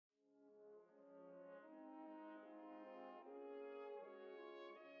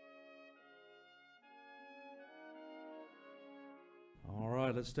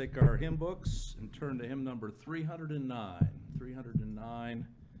Let's take our hymn books and turn to hymn number 309. 309,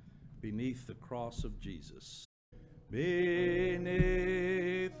 Beneath the Cross of Jesus.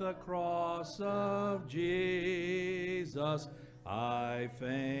 Beneath the cross of Jesus, I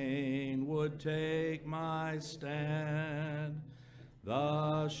fain would take my stand.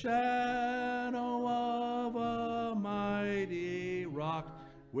 The shadow of a mighty rock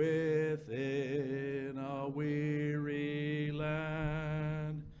within a weary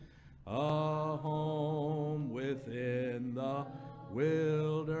land, a home within the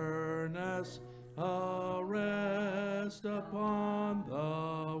wilderness, a rest upon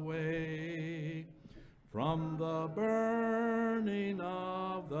the way. From the burning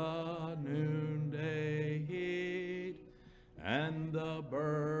of the noonday heat and the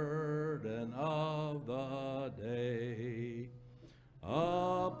burden of the day,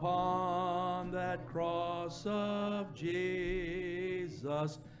 upon that cross of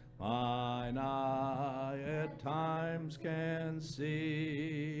Jesus, mine eye at times can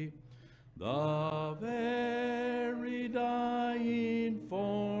see the very dying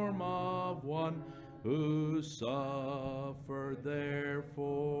form of one who suffered there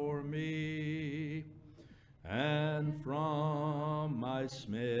for me. And from my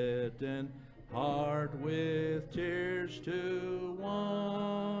smitten heart with tears to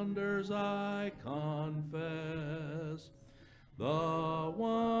wonders I confess the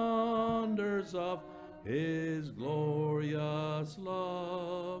wonders of his glorious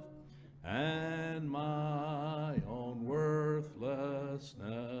love and my own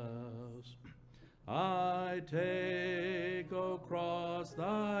worthlessness. I take, O cross,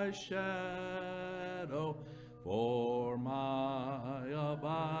 thy shadow for my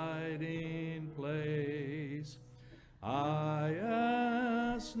abiding place. I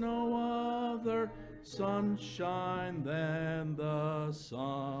ask no other sunshine than the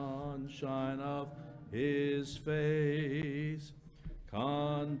sunshine of his face,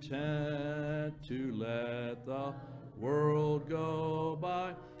 content to let the world go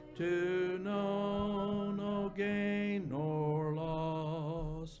by, to know no gain nor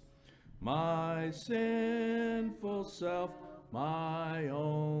loss. My sinful self, my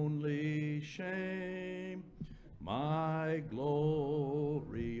only shame, my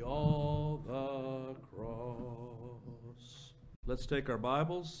glory, all the cross. Let's take our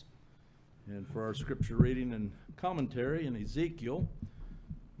Bibles, and for our scripture reading and commentary in Ezekiel,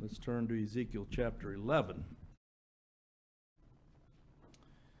 let's turn to Ezekiel chapter 11.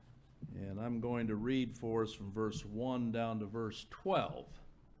 And I'm going to read for us from verse 1 down to verse 12.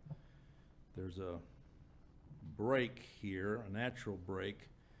 There's a break here, a natural break,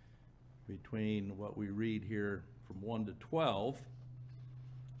 between what we read here from 1 to 12,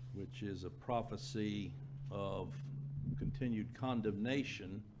 which is a prophecy of continued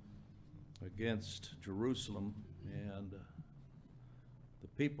condemnation against Jerusalem and the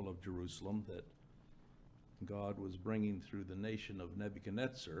people of Jerusalem that God was bringing through the nation of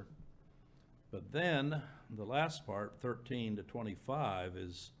Nebuchadnezzar. But then the last part, 13 to 25,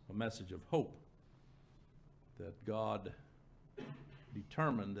 is a message of hope, that God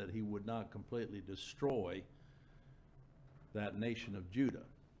determined that he would not completely destroy that nation of Judah.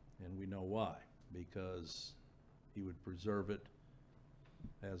 And we know why, because he would preserve it,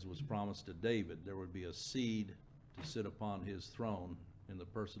 as was promised to David. There would be a seed to sit upon his throne in the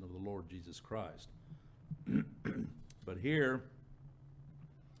person of the Lord Jesus Christ. But here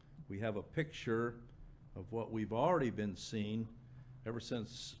we have a picture of what we've already been seeing ever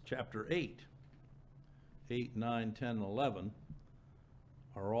since chapter 8. 8, 9, 10, and 11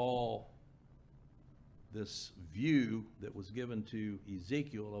 are all this view that was given to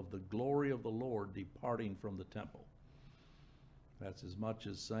Ezekiel of the glory of the Lord departing from the temple. That's as much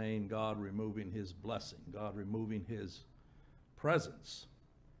as saying God removing his blessing, God removing his presence.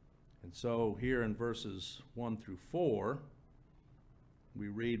 And so here in verses 1 through 4, we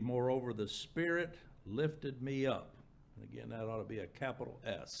read, moreover, the Spirit lifted me up. And again, that ought to be a capital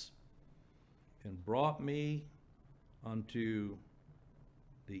S. And brought me unto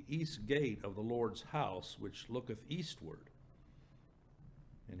the east gate of the Lord's house, which looketh eastward.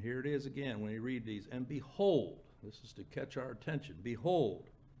 And here it is again when you read these. And behold, this is to catch our attention. Behold,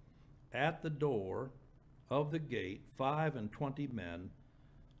 at the door of the gate 25 men,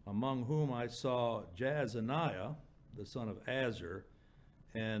 among whom I saw Jaazaniah, the son of Azur,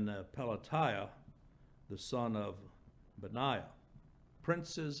 and Pelatiah, the son of Benaiah,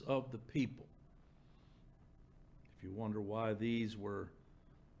 princes of the people. If you wonder why these were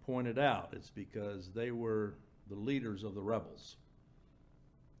pointed out, it's because they were the leaders of the rebels.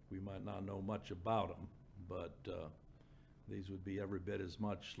 We might not know much about them, but These would be every bit as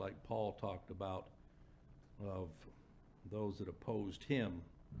much like Paul talked about of those that opposed him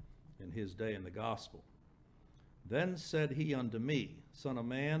in his day in the gospel. Then said he unto me, Son of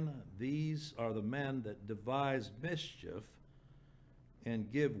man, these are the men that devise mischief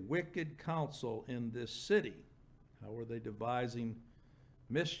and give wicked counsel in this city. How were they devising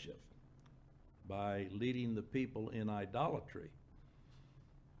mischief? By leading the people in idolatry.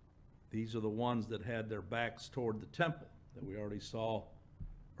 These are the ones that had their backs toward the temple that we already saw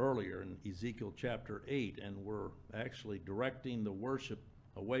earlier in Ezekiel chapter 8, and were actually directing the worship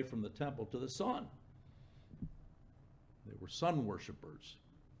away from the temple to the sun. They were sun worshipers.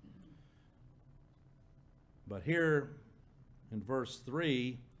 But here in verse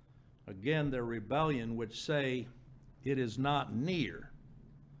 3, again their rebellion, which say, it is not near.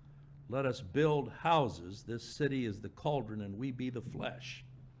 Let us build houses. This city is the cauldron, and we be the flesh.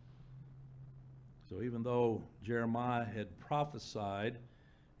 So even though Jeremiah had prophesied,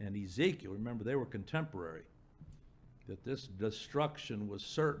 and Ezekiel, remember they were contemporary, that this destruction was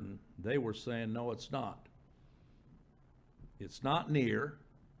certain, they were saying, no, it's not. It's not near.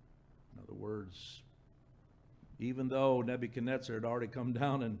 In other words, even though Nebuchadnezzar had already come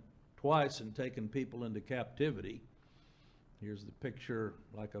down and twice and taken people into captivity, here's the picture,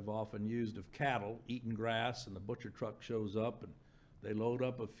 like I've often used, of cattle eating grass, and the butcher truck shows up, and they load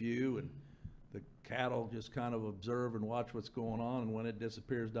up a few, and the cattle just kind of observe and watch what's going on, and when it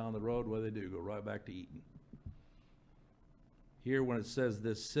disappears down the road, what do? Go right back to eating. Here, when it says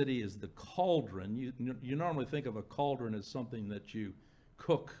this city is the cauldron, you normally think of a cauldron as something that you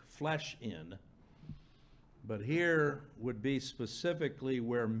cook flesh in. But here would be specifically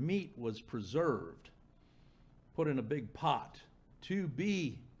where meat was preserved, put in a big pot to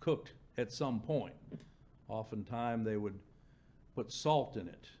be cooked at some point. Oftentimes they would put salt in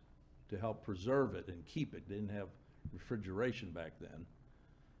it to help preserve it and keep it. They didn't have refrigeration back then.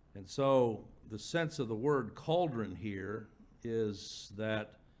 And so the sense of the word cauldron here is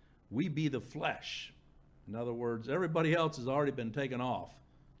that we be the flesh. In other words, everybody else has already been taken off.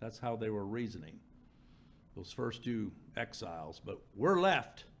 That's how they were reasoning, those first two exiles. But we're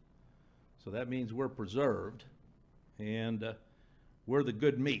left, so that means we're preserved, and we're the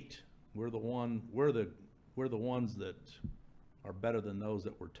good meat. We're the ones that are better than those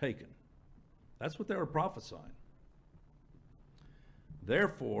that were taken. That's what they were prophesying.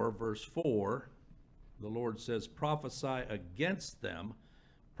 Therefore, verse 4, the Lord says, prophesy against them,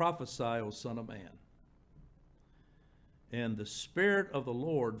 prophesy, O Son of Man. And the Spirit of the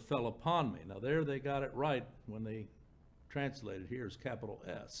Lord fell upon me. Now there they got it right when they translated here as capital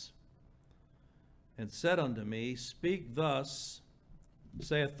S. And said unto me, speak thus,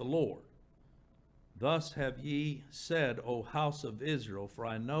 saith the Lord. Thus have ye said, O house of Israel, for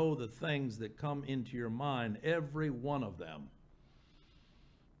I know the things that come into your mind, every one of them.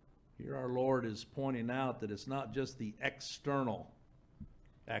 Here our Lord is pointing out that it's not just the external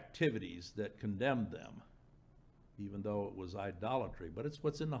activities that condemned them, even though it was idolatry, but it's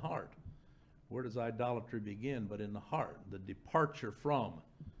what's in the heart. Where does idolatry begin? But in the heart. The departure from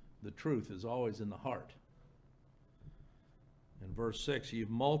the truth is always in the heart. In verse 6, you've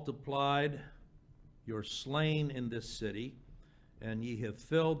multiplied your slain in this city, and ye have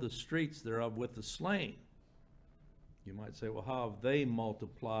filled the streets thereof with the slain. You might say, well, how have they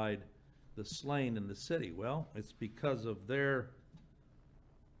multiplied the slain in the city? Well, it's because of their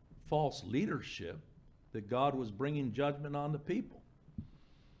false leadership that God was bringing judgment on the people.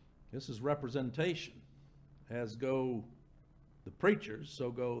 This is representation. As go the preachers,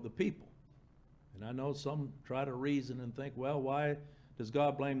 so go the people. And I know some try to reason and think, well, why does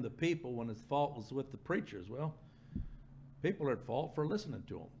God blame the people when his fault was with the preachers? Well, people are at fault for listening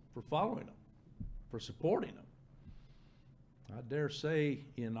to them, for following them, for supporting them. I dare say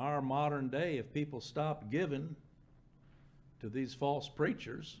in our modern day, if people stopped giving to these false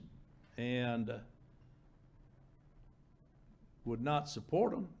preachers and would not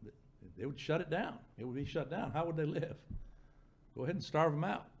support them, they would shut it down. It would be shut down. How would they live? Go ahead and starve them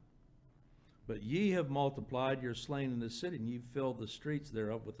out. But ye have multiplied your slain in the city, and ye filled the streets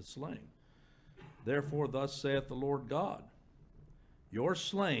thereof with the slain. Therefore thus saith the Lord God, your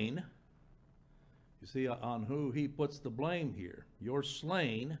slain, you see on who he puts the blame here, your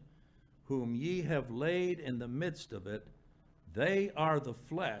slain, whom ye have laid in the midst of it, they are the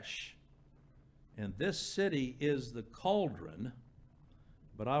flesh, and this city is the cauldron,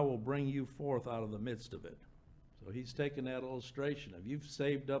 but I will bring you forth out of the midst of it. So he's taken that illustration of, you've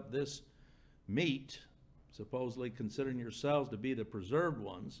saved up this meat, supposedly considering yourselves to be the preserved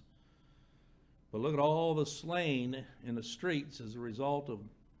ones, but look at all the slain in the streets as a result of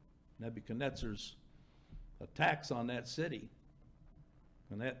Nebuchadnezzar's attacks on that city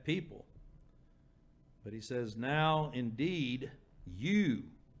and that people. But he says, now indeed you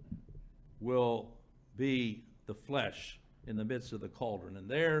will be the flesh in the midst of the cauldron. And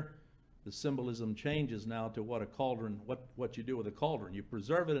there the symbolism changes now to what a cauldron, what you do with a cauldron. You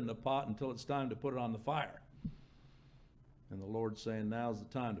preserve it in the pot until it's time to put it on the fire. And the Lord's saying, now's the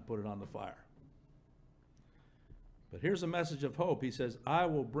time to put it on the fire. But here's a message of hope. He says, I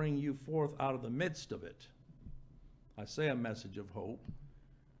will bring you forth out of the midst of it. I say a message of hope,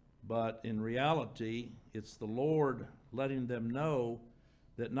 but in reality, it's the Lord letting them know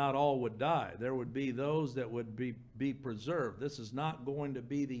that not all would die. There would be those that would be preserved. This is not going to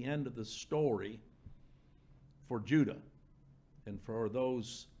be the end of the story for Judah and for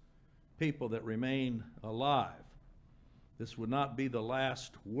those people that remain alive. This would not be the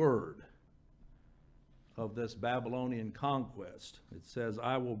last word of this Babylonian conquest. It says,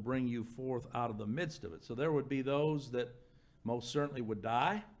 I will bring you forth out of the midst of it. So there would be those that most certainly would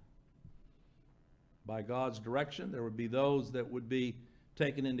die by God's direction. There would be those that would be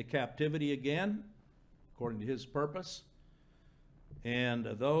taken into captivity again, according to his purpose. And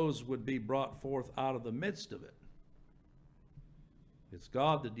those would be brought forth out of the midst of it. It's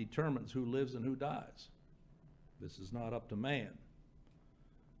God that determines who lives and who dies. This is not up to man.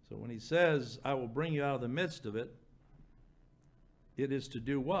 So when he says, I will bring you out of the midst of it, it is to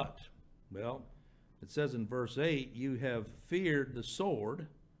do what? Well, it says in verse 8, you have feared the sword,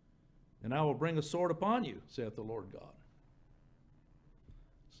 and I will bring a sword upon you, saith the Lord God.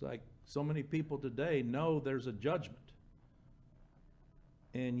 It's like so many people today know there's a judgment,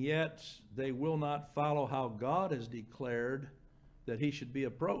 and yet they will not follow how God has declared that he should be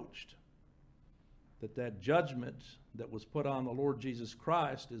approached. That judgment that was put on the Lord Jesus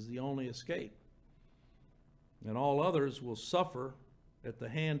Christ is the only escape. And all others will suffer at the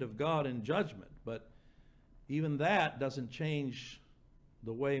hand of God in judgment. But even that doesn't change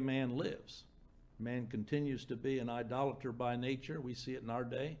the way man lives. Man continues to be an idolater by nature. We see it in our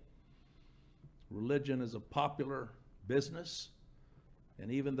day. Religion is a popular business.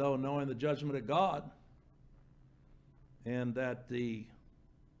 And even though knowing the judgment of God and that the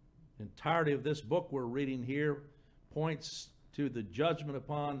entirety of this book we're reading here points to the judgment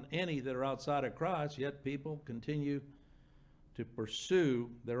upon any that are outside of Christ, yet people continue to pursue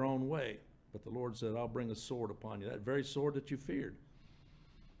their own way. But the Lord said, I'll bring a sword upon you, that very sword that you feared.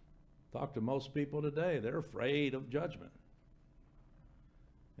 Talk to most people today, they're afraid of judgment.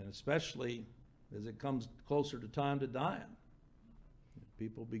 And especially as it comes closer to time to dying.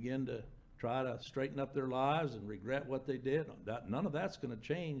 People begin to try to straighten up their lives and regret what they did. None of that's going to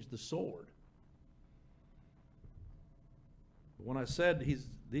change the sword. But when I said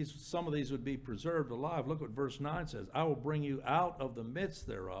some of these would be preserved alive, look what verse 9 says. I will bring you out of the midst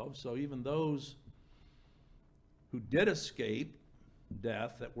thereof. So even those who did escape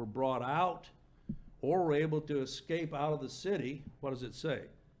death, that were brought out or were able to escape out of the city, what does it say?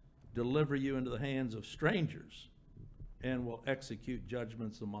 Deliver you into the hands of strangers and will execute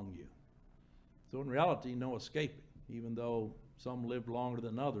judgments among you. So in reality, no escaping. Even though some lived longer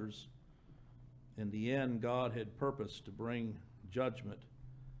than others, in the end, God had purposed to bring judgment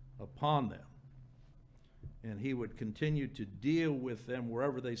upon them. And he would continue to deal with them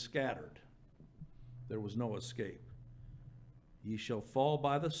wherever they scattered. There was no escape. Ye shall fall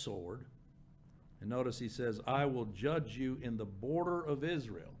by the sword. And notice he says, I will judge you in the border of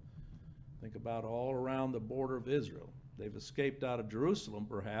Israel. Think about all around the border of Israel. They've escaped out of Jerusalem,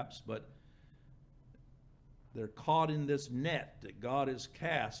 perhaps, but they're caught in this net that God has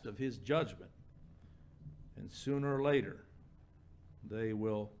cast of his judgment. And sooner or later, they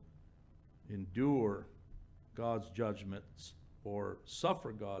will endure God's judgments or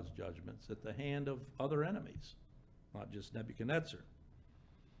suffer God's judgments at the hand of other enemies, not just Nebuchadnezzar.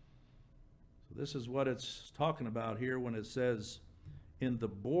 So this is what it's talking about here when it says, in the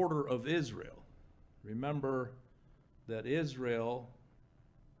border of Israel. Remember that Israel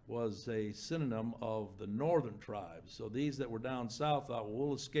was a synonym of the northern tribes. So these that were down south thought, well,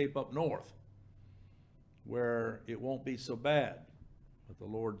 we'll escape up north where it won't be so bad. But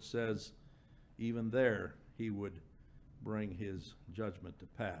the Lord says even there he would bring his judgment to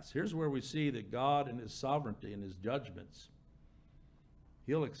pass. Here's where we see that God in his sovereignty and his judgments,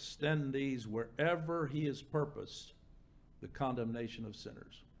 he'll extend these wherever he has purposed the condemnation of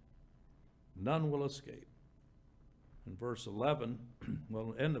sinners. None will escape. In verse 11,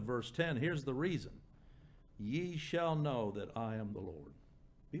 well, end of verse 10, here's the reason. Ye shall know that I am the Lord.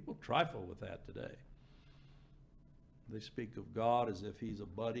 People trifle with that today. They speak of God as if he's a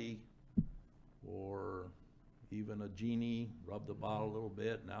buddy or even a genie, rub the bottle a little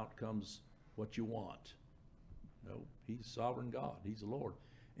bit and out comes what you want. No, he's sovereign God. He's the Lord.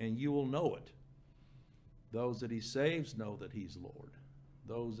 And you will know it. Those that he saves know that he's Lord.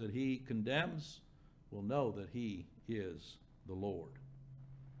 Those that he condemns will know that he is the Lord.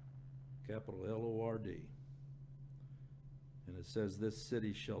 Capital Lord. And it says, this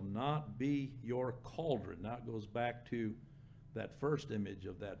city shall not be your cauldron. Now it goes back to that first image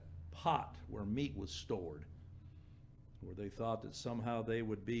of that pot where meat was stored, where they thought that somehow they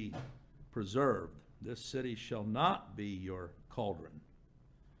would be preserved. This city shall not be your cauldron.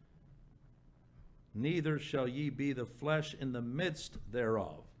 Neither shall ye be the flesh in the midst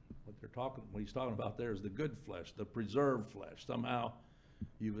thereof. What he's talking about there is the good flesh, the preserved flesh. Somehow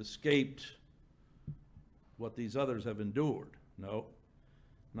you've escaped what these others have endured. No,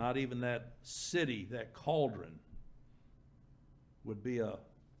 not even that city, that cauldron, would be a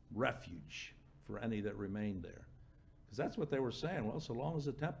refuge for any that remained there. Because that's what they were saying. Well, so long as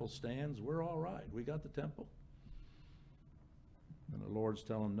the temple stands, we're all right. We got the temple. And the Lord's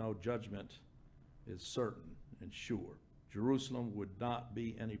telling them, no, judgment is certain and sure. Jerusalem would not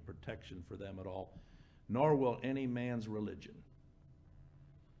be any protection for them at all, nor will any man's religion.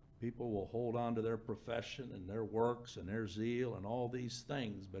 People will hold on to their profession and their works and their zeal and all these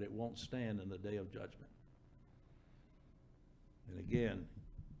things, but it won't stand in the day of judgment. And again,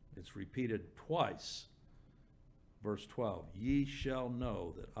 it's repeated twice. Verse 12, ye shall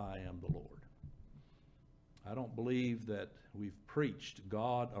know that I am the Lord. I don't believe that we've preached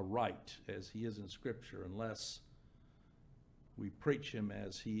God aright as he is in Scripture unless we preach him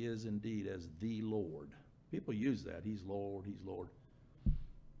as he is indeed, as the Lord. People use that. He's Lord, he's Lord.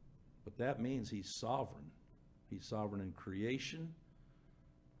 But that means he's sovereign. He's sovereign in creation.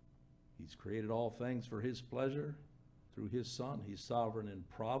 He's created all things for his pleasure through his Son. He's sovereign in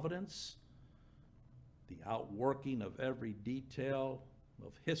providence, the outworking of every detail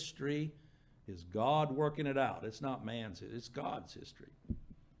of history is God working it out. It's not man's, it's God's history.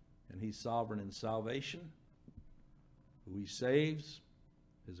 And he's sovereign in salvation. Who he saves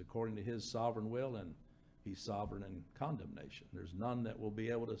is according to his sovereign will, and he's sovereign in condemnation. There's none that will be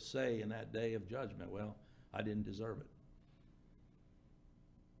able to say in that day of judgment, well, I didn't deserve it.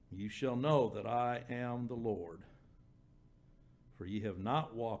 You shall know that I am the Lord, for ye have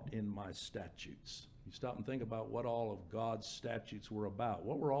not walked in my statutes. You stop and think about what all of God's statutes were about.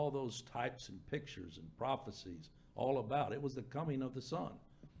 What were all those types and pictures and prophecies all about? It was the coming of the Son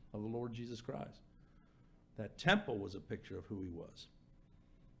of the Lord Jesus Christ. That temple was a picture of who he was.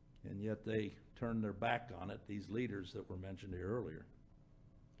 And yet they turned their back on it. These leaders that were mentioned here earlier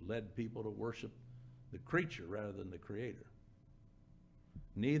led people to worship the creature rather than the Creator.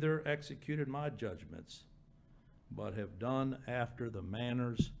 Neither executed my judgments, but have done after the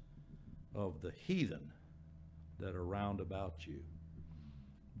manners of the heathen that are round about you.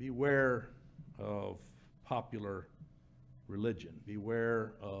 Beware of popular religion.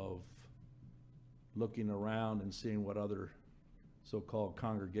 Beware of looking around and seeing what other so-called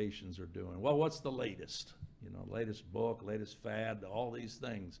congregations are doing. Well, what's the latest? Latest book, latest fad, all these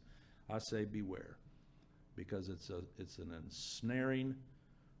things. I say beware, because it's an ensnaring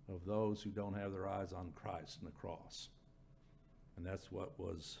of those who don't have their eyes on Christ and the cross. And that's what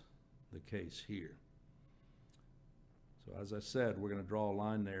was the case here. So as I said, we're going to draw a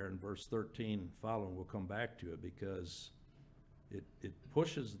line there in verse 13 following. We'll come back to it because it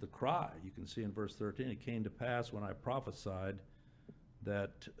pushes the cry. You can see in verse 13, it came to pass when I prophesied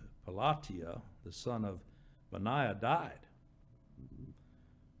that Pelatiah, the son of Benaiah, died.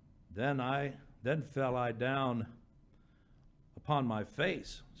 Then fell I down upon my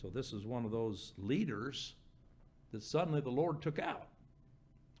face. So this is one of those leaders that suddenly the Lord took out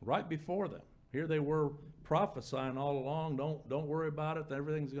right before them. Here they were prophesying all along, don't worry about it,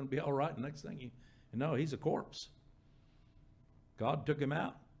 everything's going to be all right. The next thing you know, he's a corpse. God took him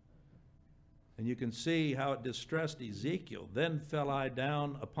out. And you can see how it distressed Ezekiel. Then fell I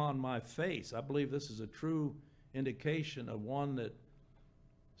down upon my face. I believe this is a true indication of one that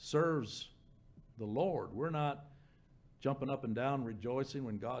serves the Lord. We're not jumping up and down rejoicing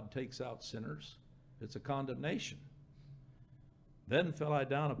when God takes out sinners. It's a condemnation. Then fell I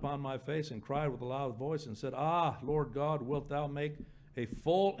down upon my face and cried with a loud voice and said, Ah, Lord God, wilt thou make a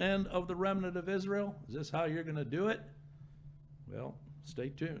full end of the remnant of Israel? Is this how you're going to do it? Well, stay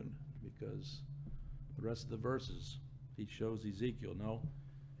tuned, because the rest of the verses, he shows Ezekiel, no,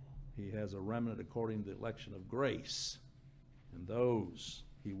 he has a remnant according to the election of grace, and those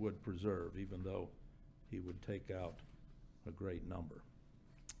he would preserve, even though he would take out a great number.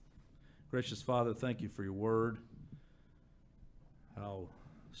 Gracious Father, thank you for your word, how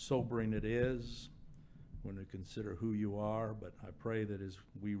sobering it is when we consider who you are, but I pray that as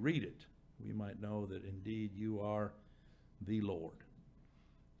we read it, we might know that indeed you are the Lord,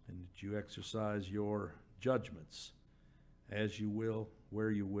 and that you exercise your judgments as you will,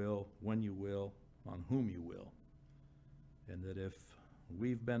 where you will, when you will, on whom you will. And that if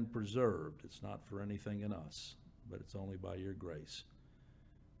we've been preserved, it's not for anything in us, but it's only by your grace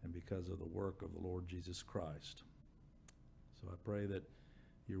and because of the work of the Lord Jesus Christ. So I pray that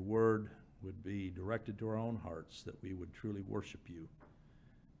your word would be directed to our own hearts, that we would truly worship you.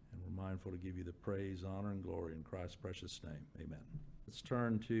 And we're mindful to give you the praise, honor, and glory in Christ's precious name. Amen. Let's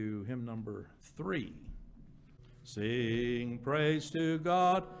turn to hymn number 3. Sing praise to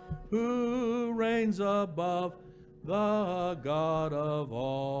God who reigns above, the God of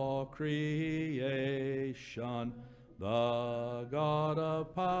all creation, the God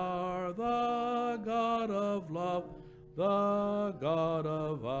of power, the God of love, the God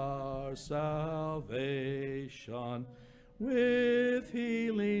of our salvation. With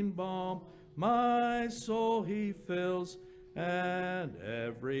healing balm my soul he fills, and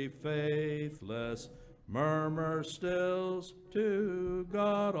every faithless murmur stills. To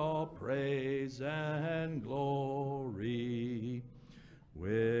God all praise and glory.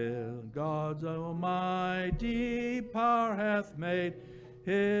 With God's almighty power hath made,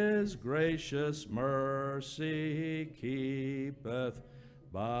 his gracious mercy keepeth.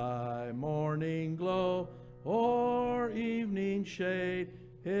 By morning glow or evening shade,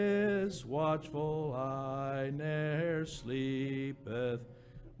 his watchful eye ne'er sleepeth.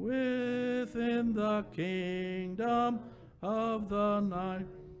 Within the kingdom of the night,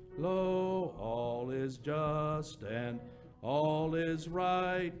 lo, all is just and all is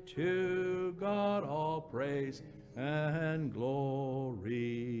right. To God all praise and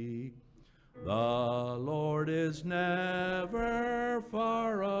glory. The Lord is never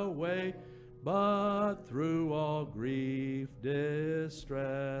far away, but through all grief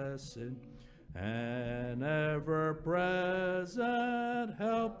distressing, and ever present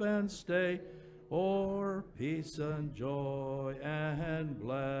help and stay, or peace and joy and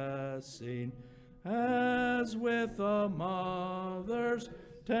blessing. As with a mother's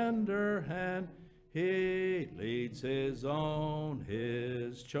tender hand, he leads his own,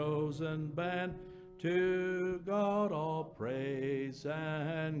 his chosen band. To God all praise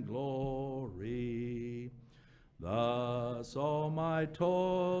and glory. Thus all my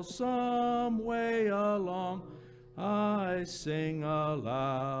toilsome way along, I sing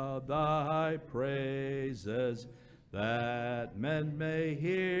aloud thy praises, that men may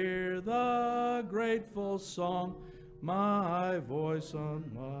hear the grateful song my voice on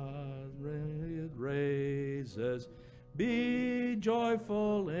it raises. Be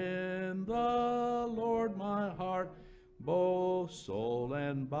joyful in the Lord, my heart, both soul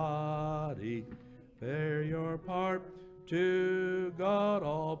and body. Bear your part. To God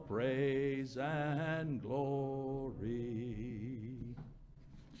all praise and glory.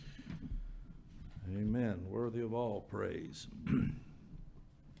 Amen. Worthy of all praise.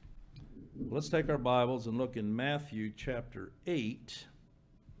 Let's take our Bibles and look in Matthew chapter 8.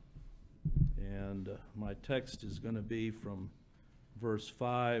 And my text is going to be from verse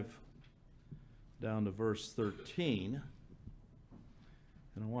 5 down to verse 13.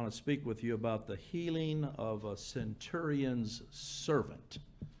 And I want to speak with you about the healing of a centurion's servant.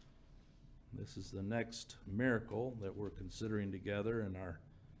 This is the next miracle that we're considering together in our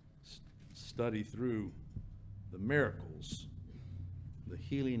study through the miracles. The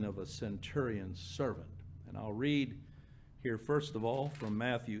healing of a centurion's servant. And I'll read here first of all from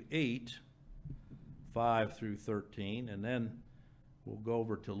Matthew 8, 5 through 13, and then we'll go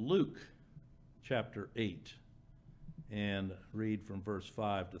over to Luke chapter 8 and read from verse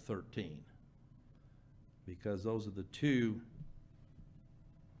 5 to 13, because those are the two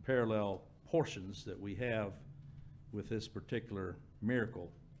parallel portions that we have with this particular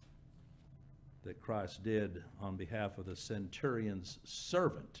miracle that Christ did on behalf of the centurion's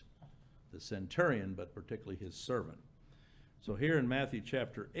servant. The centurion, but particularly his servant. So here in Matthew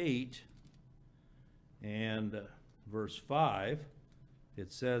chapter 8 and verse 5,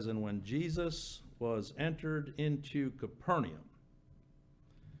 it says, "And when Jesus was entered into Capernaum,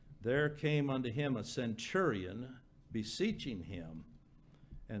 there came unto him a centurion, beseeching him,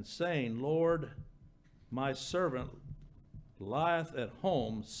 and saying, Lord, my servant lieth at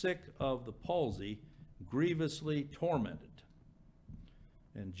home, sick of the palsy, grievously tormented.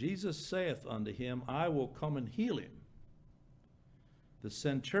 And Jesus saith unto him, I will come and heal him. The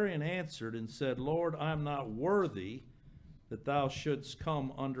centurion answered and said, Lord, I am not worthy that thou shouldst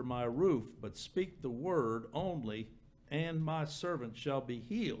come under my roof, but speak the word only, and my servant shall be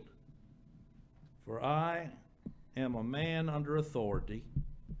healed. For I am a man under authority,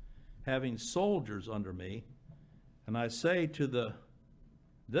 having soldiers under me. And I say to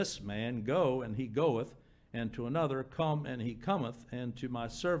this man, go, and he goeth, and to another, come, and he cometh, and to my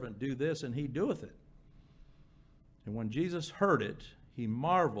servant, do this, and he doeth it. And when Jesus heard it, he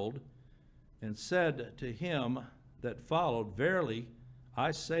marveled, and said to him that followed, verily,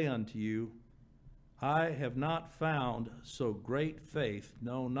 I say unto you, I have not found so great faith,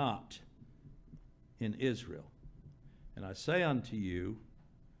 no, not in Israel. And I say unto you,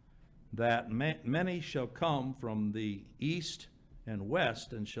 that many shall come from the east and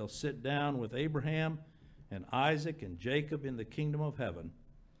west, and shall sit down with Abraham and Isaac and Jacob in the kingdom of heaven.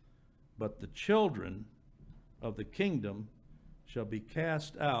 But the children of the kingdom shall be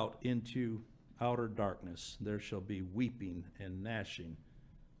cast out into outer darkness. There shall be weeping and gnashing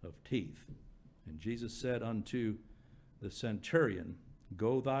of teeth. And Jesus said unto the centurion,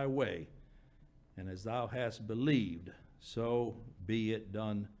 go thy way, and as thou hast believed, so be it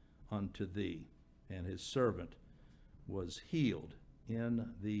done unto thee. And his servant was healed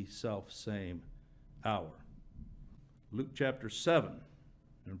in the selfsame hour. Luke chapter 7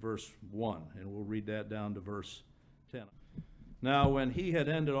 and verse 1, and we'll read that down to verse 10. Now when he had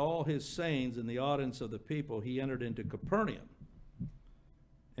ended all his sayings in the audience of the people, he entered into Capernaum.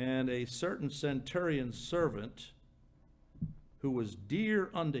 And a certain centurion's servant, who was dear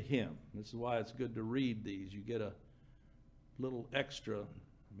unto him. This is why it's good to read these. You get a little extra.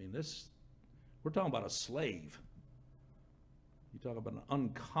 I mean, we're talking about a slave. You talk about an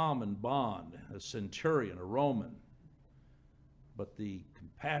uncommon bond, a centurion, a Roman. But the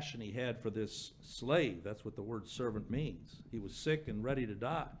compassion he had for this slave, that's what the word servant means. He was sick and ready to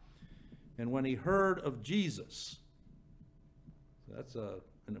die. And when he heard of Jesus, that's an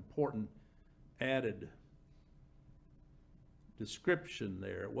important added description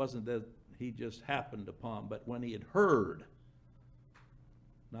there. It wasn't that he just happened upon, but when he had heard,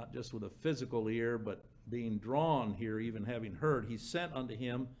 not just with a physical ear, but being drawn here, even having heard, he sent unto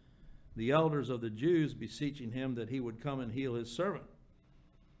him the elders of the Jews, beseeching him that he would come and heal his servant.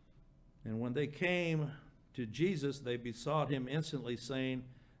 And when they came to Jesus, they besought him instantly, saying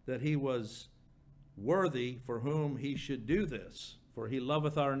that he was worthy for whom he should do this, for he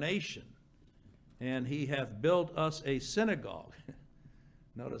loveth our nation, and he hath built us a synagogue.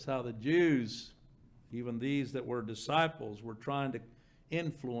 Notice how the Jews, even these that were disciples, were trying to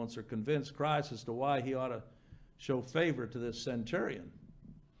influence or convince Christ as to why he ought to show favor to this centurion.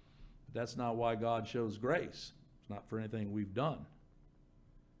 But that's not why God shows grace. It's not for anything we've done.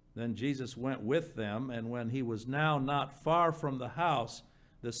 Then Jesus went with them, and when he was now not far from the house,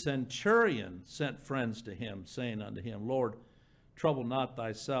 the centurion sent friends to him, saying unto him, Lord, trouble not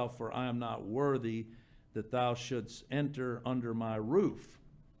thyself, for I am not worthy that thou shouldst enter under my roof.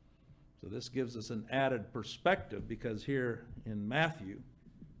 So this gives us an added perspective, because here in Matthew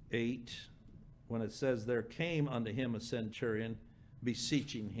 8, when it says there came unto him a centurion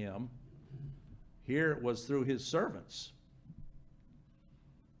beseeching him, here it was through his servants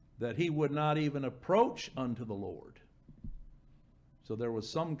that he would not even approach unto the Lord. So there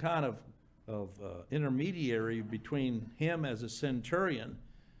was some kind of intermediary between him as a centurion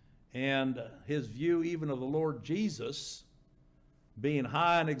and his view even of the Lord Jesus being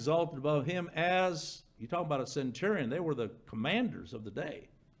high and exalted above him. As you talk about a centurion, they were the commanders of the day,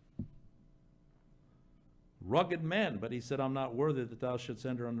 rugged men. But he said, I'm not worthy that thou shouldst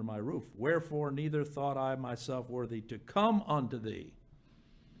enter under my roof. Wherefore neither thought I myself worthy to come unto thee.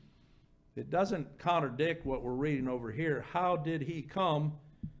 It doesn't contradict what we're reading over here. How did he come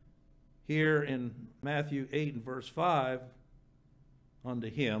here in Matthew 8 and verse 5 unto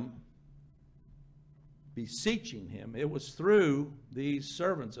him, beseeching him? It was through these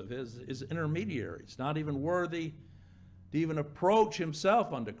servants of his intermediaries, not even worthy to even approach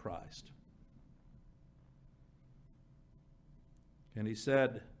himself unto Christ. And he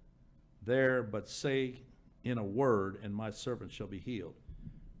said there, but say in a word, and my servant shall be healed.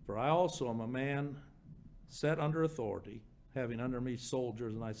 For I also am a man set under authority, having under me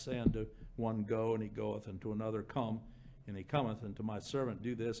soldiers, and I say unto one, go, and he goeth, and to another, come, and he cometh, and to my servant,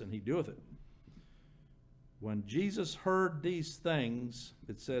 do this, and he doeth it. When Jesus heard these things,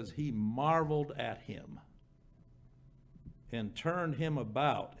 it says he marveled at him, and turned him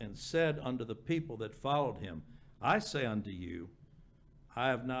about, and said unto the people that followed him, I say unto you, I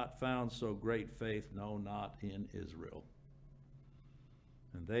have not found so great faith, no, not in Israel.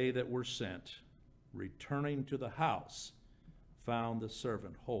 And they that were sent, returning to the house, found the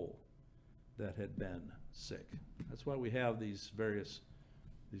servant whole that had been sick. That's why we have these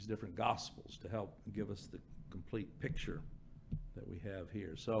different gospels, to help give us the complete picture that we have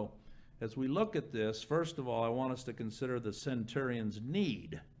here. So as we look at this, first of all, I want us to consider the centurion's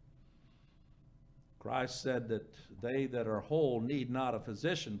need. Christ said that they that are whole need not a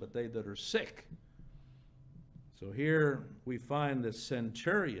physician, but they that are sick. So here we find the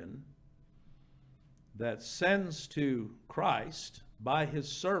centurion that sends to Christ by his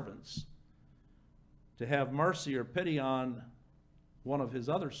servants to have mercy or pity on one of his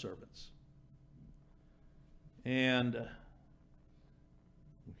other servants. And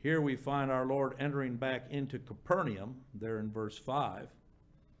here we find our Lord entering back into Capernaum, there in verse 5.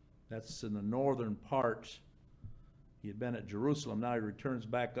 That's in the northern part. He had been at Jerusalem. Now he returns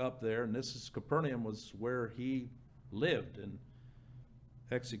back up there, and this is Capernaum was where he lived and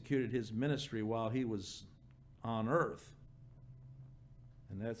executed his ministry while he was on earth.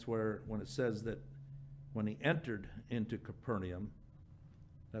 And that's where, when it says that when he entered into Capernaum,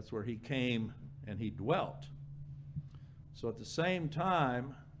 that's where he came and he dwelt. So at the same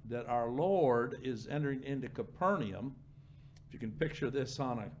time that our Lord is entering into Capernaum, if you can picture this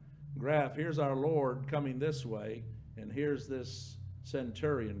on a graph, here's our Lord coming this way, and here's this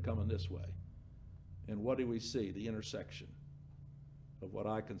centurion coming this way. And what do we see? The intersection of what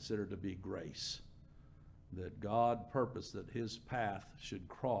I consider to be grace. That God purposed that his path should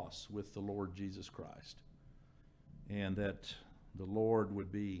cross with the Lord Jesus Christ. And that the Lord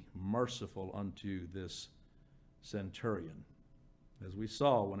would be merciful unto this centurion. As we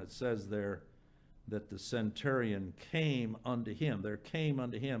saw when it says there that the centurion came unto him. There came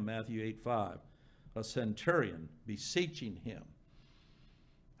unto him, Matthew 8:5, a centurion beseeching him.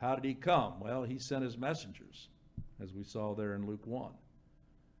 How did he come? Well, he sent his messengers, as we saw there in Luke 1.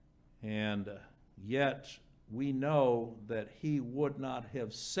 And yet we know that he would not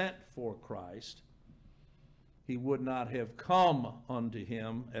have sent for Christ. He would not have come unto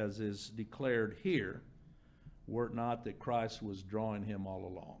him, as is declared here, were it not that Christ was drawing him all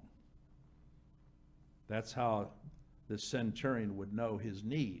along. That's how the centurion would know his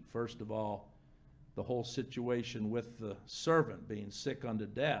need. First of all, the whole situation with the servant being sick unto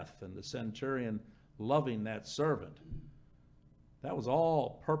death and the centurion loving that servant. That was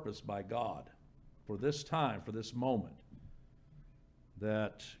all purposed by God for this time, for this moment,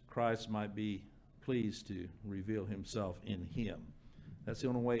 that Christ might be pleased to reveal himself in him. That's the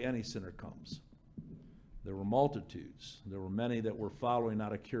only way any sinner comes. There were multitudes. There were many that were following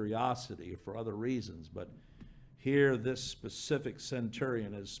out of curiosity or for other reasons. But here this specific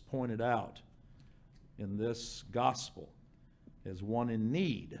centurion is pointed out in this gospel as one in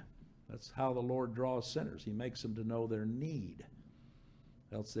need. That's how the Lord draws sinners. He makes them to know their need.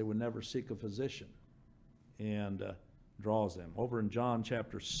 Else they would never seek a physician, and draws them. Over in John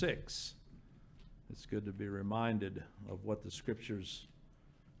chapter 6, it's good to be reminded of what the scriptures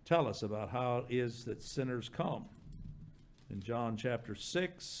tell us about how it is that sinners come. In John chapter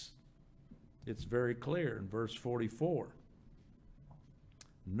 6, it's very clear in verse 44.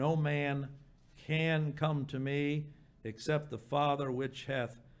 No man can come to me except the Father which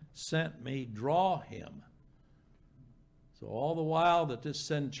hath sent me draw him. So all the while that this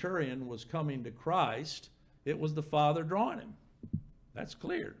centurion was coming to Christ, it was the Father drawing him. That's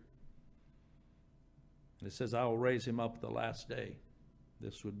clear. And it says, I will raise him up at the last day.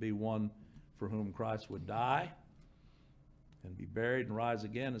 This would be one for whom Christ would die and be buried and rise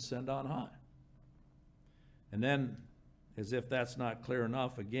again and ascend on high. And then, as if that's not clear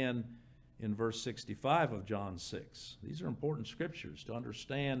enough, again in verse 65 of John 6. These are important scriptures to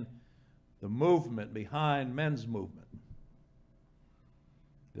understand the movement behind men's movement.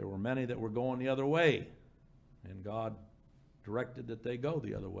 There were many that were going the other way, and God directed that they go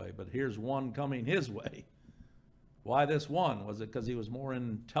the other way. But here's one coming his way. Why this one? Was it because he was more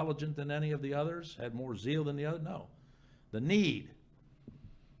intelligent than any of the others? Had more zeal than the other? No. The need.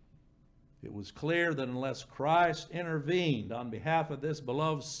 It was clear that unless Christ intervened on behalf of this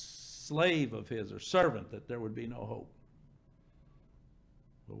beloved slave of his or servant, that there would be no hope.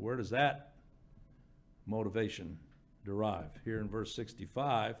 But where does that motivation derive? Here in verse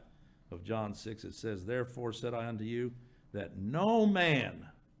 65 of John 6, it says, Therefore said I unto you, that no man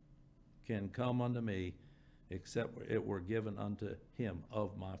can come unto me except it were given unto him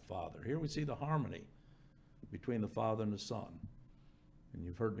of my Father. Here we see the harmony between the Father and the Son. And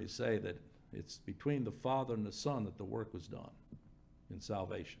you've heard me say that it's between the Father and the Son that the work was done in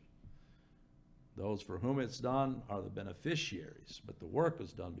salvation. Those for whom it's done are the beneficiaries, but the work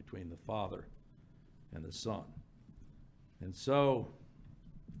was done between the Father and the Son. And so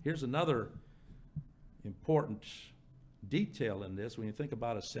here's another important detail in this. When you think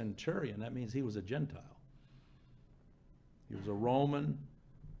about a centurion, that means he was a Gentile. He was a Roman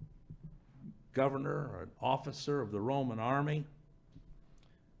governor or an officer of the Roman army,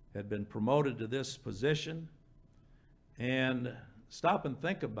 had been promoted to this position. And stop and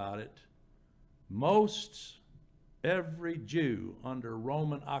think about it. Most every Jew under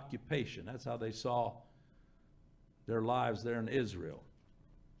Roman occupation, that's how they saw their lives there in Israel,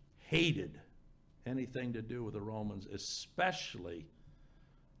 hated anything to do with the Romans, especially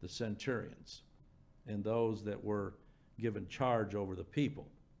the centurions and those that were given charge over the people.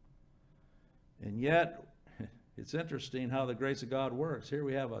 And yet, it's interesting how the grace of God works. Here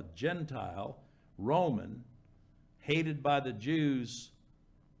we have a Gentile, Roman, hated by the Jews,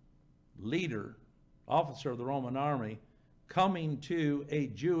 leader, officer of the Roman army, coming to a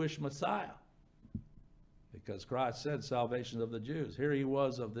Jewish Messiah. Because Christ said salvation of the Jews. Here he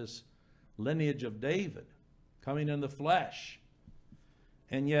was of this lineage of David, coming in the flesh.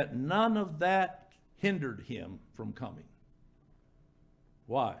 And yet none of that hindered him from coming.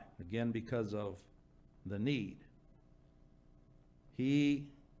 Why? Again, because of the need. He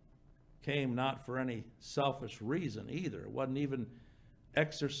came not for any selfish reason either. It wasn't even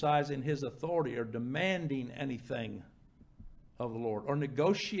exercising his authority or demanding anything of the Lord or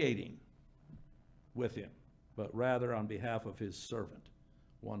negotiating with him, but rather on behalf of his servant,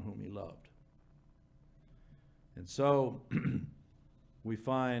 one whom he loved. And so we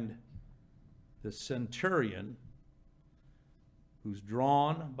find the centurion who's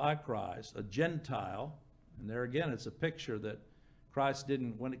drawn by Christ, a Gentile, and there again it's a picture that Christ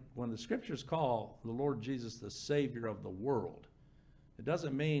didn't, when the scriptures call the Lord Jesus the Savior of the world, it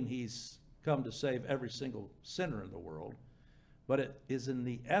doesn't mean he's come to save every single sinner in the world, but it is in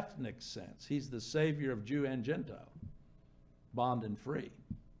the ethnic sense. He's the Savior of Jew and Gentile, bond and free.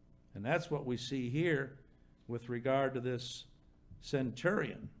 And that's what we see here with regard to this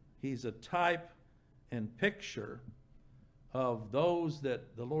centurion. He's a type and picture of those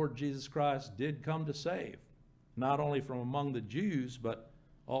that the Lord Jesus Christ did come to save, not only from among the Jews, but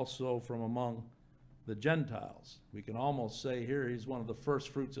also from among the Gentiles. We can almost say here he's one of the first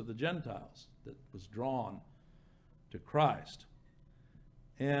fruits of the Gentiles that was drawn to Christ.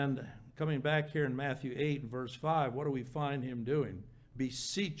 And coming back here in Matthew 8 and verse 5, what do we find him doing?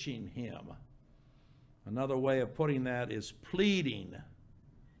 Beseeching him. Another way of putting that is pleading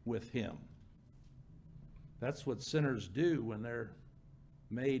with him. That's what sinners do when they're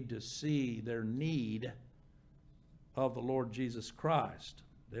made to see their need of the Lord Jesus Christ.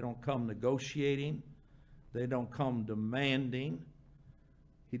 They don't come negotiating. They don't come demanding.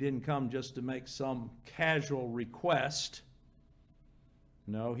 He didn't come just to make some casual request.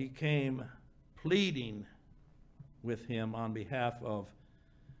 No, he came pleading with him on behalf of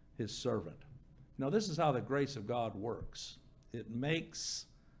his servant. Now, this is how the grace of God works. It makes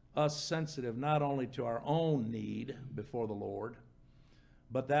us sensitive not only to our own need before the Lord,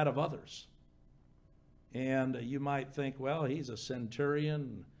 but that of others. And you might think, well, he's a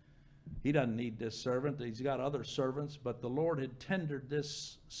centurion. He doesn't need this servant. He's got other servants. But the Lord had tendered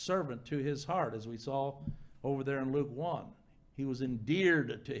this servant to his heart, as we saw over there in Luke 1. He was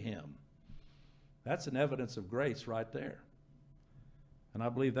endeared to him. That's an evidence of grace right there. And I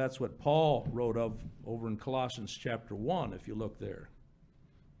believe that's what Paul wrote of over in Colossians chapter 1, if you look there.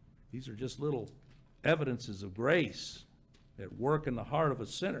 These are just little evidences of grace at work in the heart of a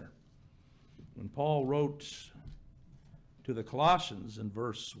sinner. When Paul wrote to the Colossians in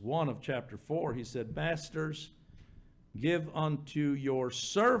verse 1 of chapter 4, he said, Masters, give unto your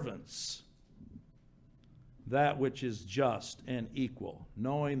servants that which is just and equal,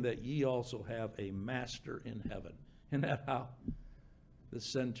 knowing that ye also have a master in heaven. Isn't that how the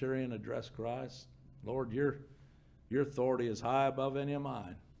centurion addressed Christ? Lord, your authority is high above any of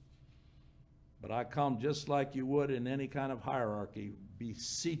mine. But I come just like you would in any kind of hierarchy,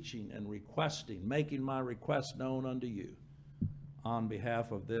 beseeching and requesting, making my request known unto you on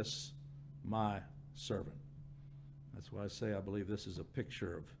behalf of this, my servant. That's why I say I believe this is a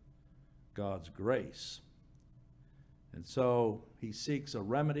picture of God's grace. And so he seeks a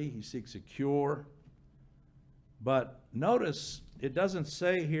remedy, he seeks a cure. But notice, it doesn't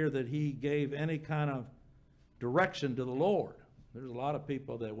say here that he gave any kind of direction to the Lord. There's a lot of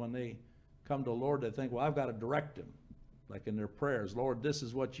people that when they come to the Lord, they think, well, I've got to direct him, like in their prayers. Lord, this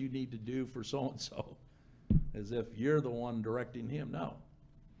is what you need to do for so-and-so, as if you're the one directing him. No.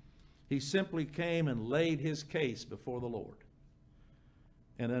 He simply came and laid his case before the Lord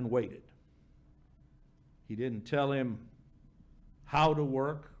and then waited. He didn't tell him how to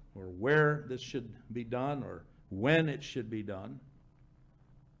work or where this should be done or when it should be done.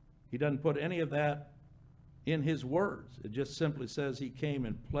 He doesn't put any of that in his words. It just simply says he came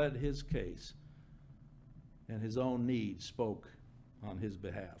and pled his case, and his own need spoke on his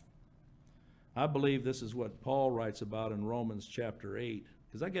behalf. I believe this is what Paul writes about in Romans chapter 8,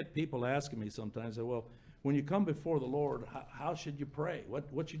 because I get people asking me sometimes, well, when you come before the Lord, how should you pray?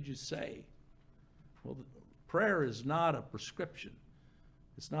 What should you say? Well, prayer is not a prescription.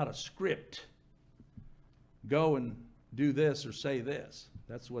 It's not a script. Go and do this or say this.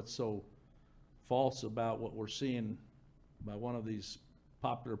 That's what's so false about what we're seeing by one of these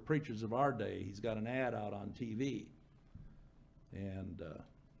popular preachers of our day. He's got an ad out on TV. And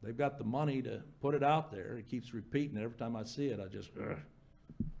they've got the money to put it out there. He keeps repeating it. Every time I see it, I just,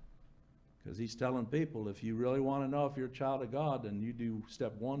 because he's telling people, if you really want to know if you're a child of God, then you do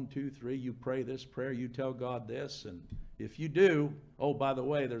step 1, 2, 3, you pray this prayer, you tell God this, and if you do, oh, by the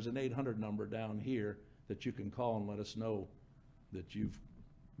way, there's an 800 number down here that you can call and let us know that you've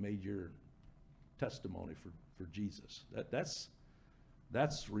made your testimony for Jesus.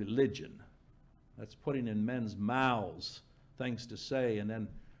 That's religion. That's putting in men's mouths things to say and then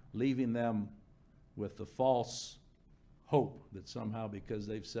leaving them with the false hope that somehow because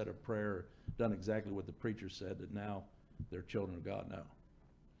they've said a prayer, done exactly what the preacher said, that now they're children of God. No.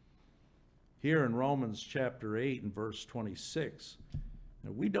 Here in Romans chapter 8 and verse 26,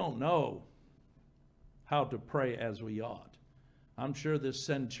 we don't know how to pray as we ought. I'm sure this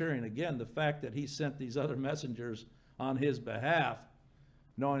centurion, again, the fact that he sent these other messengers on his behalf,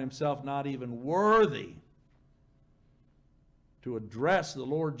 knowing himself not even worthy to address the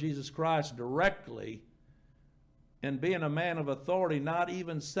Lord Jesus Christ directly, and being a man of authority, not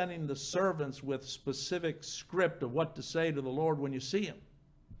even sending the servants with specific script of what to say to the Lord when you see him.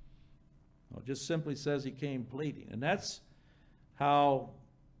 It just simply says he came pleading. And that's how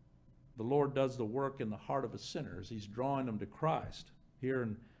the Lord does the work in the heart of a sinner, as he's drawing them to Christ. Here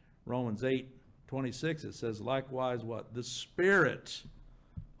in Romans 8:26, it says, likewise what? The Spirit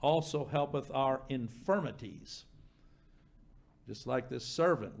also helpeth our infirmities. Just like this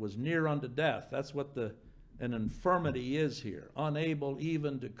servant was near unto death. That's what an infirmity is here. Unable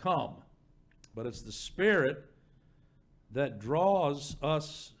even to come. But it's the Spirit that draws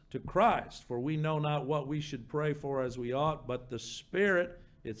us to Christ. For we know not what we should pray for as we ought, but the Spirit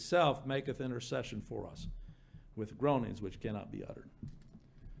itself maketh intercession for us with groanings which cannot be uttered.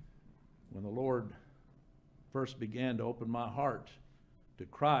 When the Lord first began to open my heart to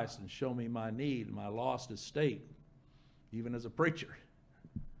Christ and show me my need, my lost estate, even as a preacher,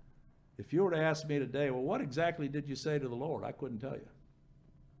 if you were to ask me today, well, what exactly did you say to the Lord? I couldn't tell you.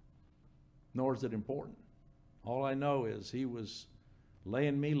 Nor is it important. All I know is he was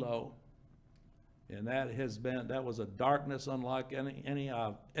laying me low, and that was a darkness unlike any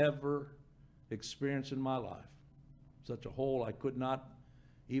I've ever experienced in my life. Such a hole I could not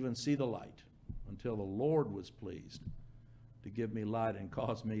even see the light until the Lord was pleased to give me light and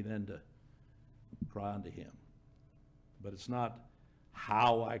cause me then to cry unto him. But it's not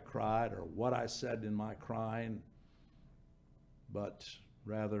how I cried or what I said in my crying, but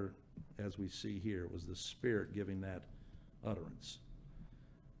rather, as we see here, it was the Spirit giving that utterance.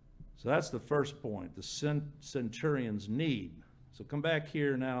 So that's the first point, the centurion's need. So come back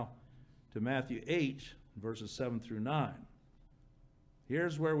here now to Matthew 8, verses 7 through 9.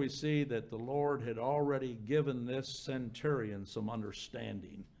 Here's where we see that the Lord had already given this centurion some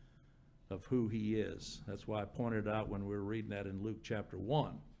understanding of who he is. That's why I pointed out when we were reading that in Luke chapter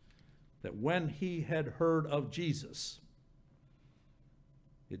 1, that when he had heard of Jesus,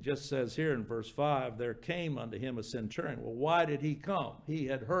 it just says here in verse 5, there came unto him a centurion. Well, why did he come? He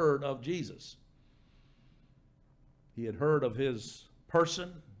had heard of Jesus. He had heard of his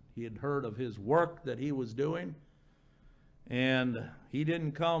person. He had heard of his work that he was doing. And he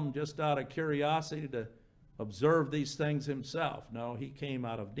didn't come just out of curiosity to observe these things himself. No, he came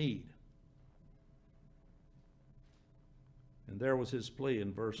out of need. And there was his plea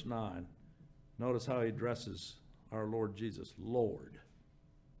in verse 9. Notice how he addresses our Lord Jesus. Lord,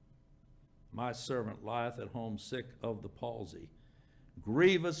 my servant lieth at home sick of the palsy,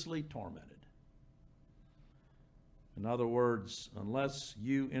 grievously tormented. In other words, unless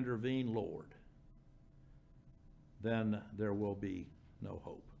you intervene, Lord, then there will be no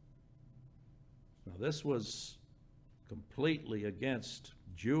hope. Now, this was completely against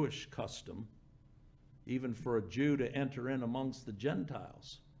Jewish custom, even for a Jew to enter in amongst the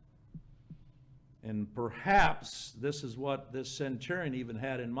Gentiles. And perhaps this is what this centurion even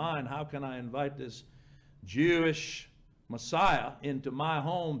had in mind. How can I invite this Jewish Messiah into my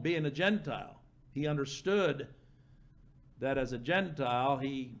home being a Gentile? He understood that as a Gentile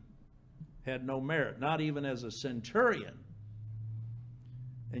he had no merit, not even as a centurion.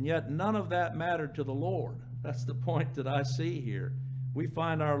 And yet none of that mattered to the Lord. That's the point that I see here. We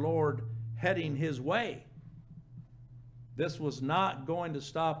find our Lord heading his way. This was not going to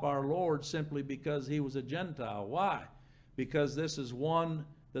stop our Lord simply because he was a Gentile. Why? Because this is one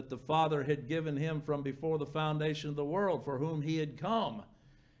that the Father had given him from before the foundation of the world, for whom he had come.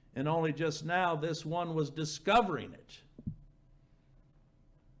 and only just now this one was discovering it.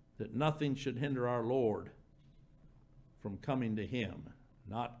 That nothing should hinder our Lord from coming to him.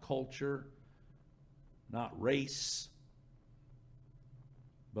 Not culture, not race,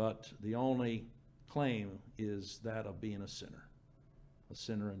 but the only claim is that of being a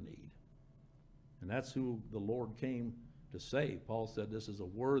sinner in need. And that's who the Lord came to save. Paul said this is a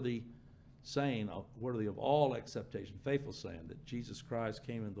worthy saying, worthy of all acceptation, faithful saying, that Jesus Christ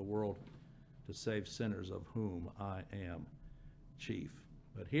came into the world to save sinners, of whom I am chief.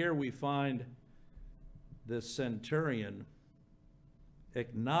 But here we find this centurion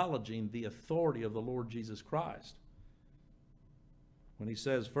acknowledging the authority of the Lord Jesus Christ. When he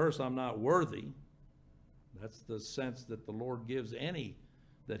says, first, I'm not worthy, that's the sense that the Lord gives any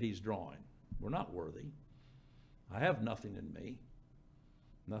that he's drawing. We're not worthy. I have nothing in me,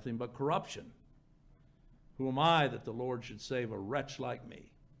 nothing but corruption. Who am I that the Lord should save a wretch like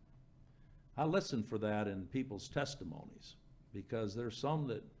me? I listen for that in people's testimonies, because there's some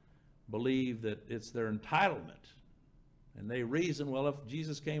that believe that it's their entitlement. And they reason, well, if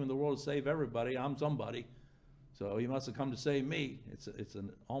Jesus came in the world to save everybody, I'm somebody, so he must have come to save me. It's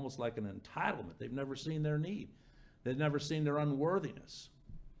almost like an entitlement. They've never seen their need. They've never seen their unworthiness.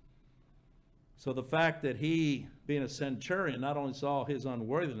 So the fact that he, being a centurion, not only saw his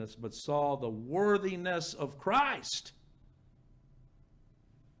unworthiness, but saw the worthiness of Christ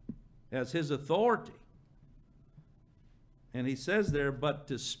as his authority. And he says there, but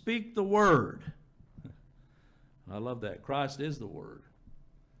to speak the word. I love that. Christ is the word.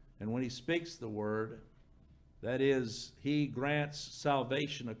 And when he speaks the word, that is, he grants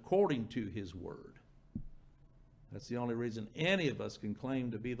salvation according to his word. That's the only reason any of us can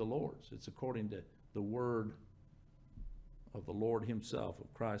claim to be the Lord's. It's according to the word of the Lord himself,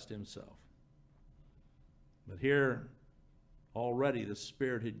 of Christ himself. But here, already the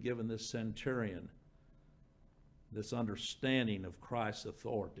Spirit had given this centurion this understanding of Christ's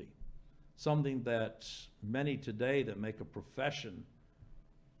authority. Something that many today that make a profession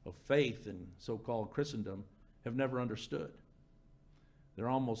of faith in so-called Christendom have never understood. They're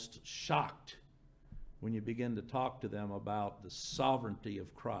almost shocked when you begin to talk to them about the sovereignty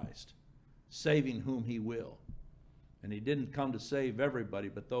of Christ, saving whom he will. And he didn't come to save everybody,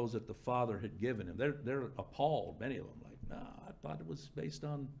 but those that the Father had given him. They're appalled, many of them, like, no, I thought it was based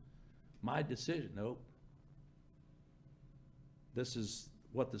on my decision. Nope. This is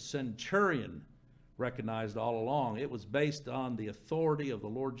what the centurion recognized all along. It was based on the authority of the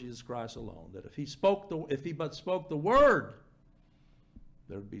Lord Jesus Christ alone, that if he but spoke the word,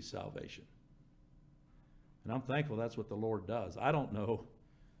 there would be salvation. And I'm thankful that's what the Lord does. I don't know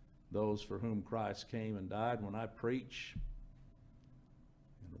those for whom Christ came and died. When I preach,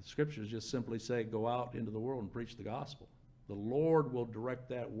 the scriptures just simply say, go out into the world and preach the gospel. The Lord will direct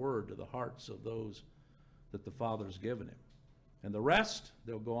that word to the hearts of those that the Father's given him. And the rest,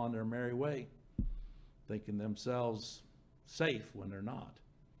 they'll go on their merry way, thinking themselves safe when they're not.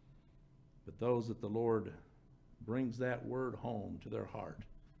 But those that the Lord brings that word home to their heart,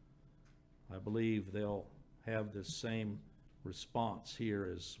 I believe they'll have this same response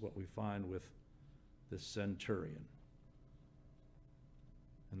here as what we find with this centurion.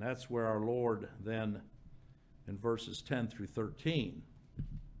 And that's where our Lord then, in verses 10 through 13,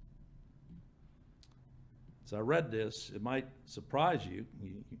 as I read this, it might surprise you.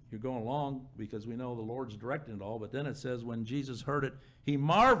 You're going along because we know the Lord's directing it all, but then it says, when Jesus heard it, he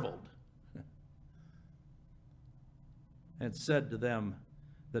marveled and said to them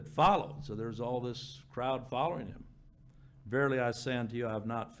that followed. So there's all this crowd following him. Verily I say unto you, I have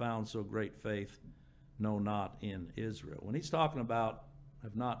not found so great faith, no, not in Israel. When he's talking about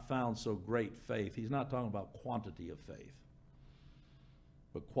have not found so great faith, he's not talking about quantity of faith,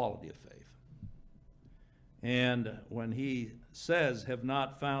 but quality of faith. And when he says have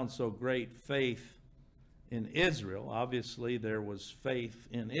not found so great faith in Israel, obviously there was faith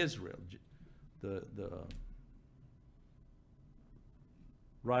in Israel. The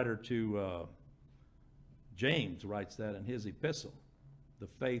writer to James writes that in his epistle. The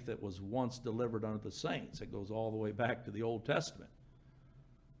faith that was once delivered unto the saints. It goes all the way back to the Old Testament.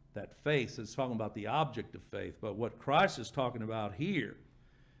 That faith is talking about the object of faith. But what Christ is talking about here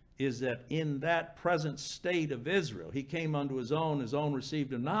is that in that present state of Israel, he came unto his own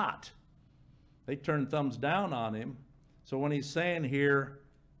received him not. They turned thumbs down on him. So when he's saying here,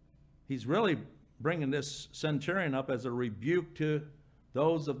 he's really bringing this centurion up as a rebuke to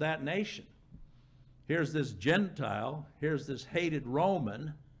those of that nation. Here's this Gentile, here's this hated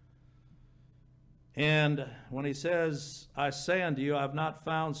Roman, and when he says, I say unto you, I have not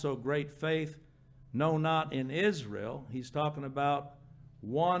found so great faith, no, not in Israel, he's talking about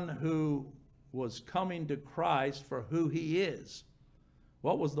one who was coming to Christ for who he is.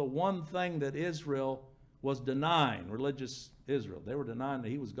 What was the one thing that Israel was denying, religious Israel? They were denying that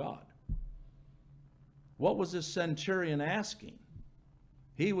he was God. What was this centurion asking?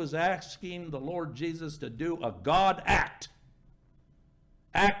 He was asking the Lord Jesus to do a God act.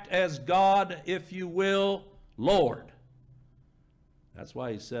 Act as God, if you will, Lord. That's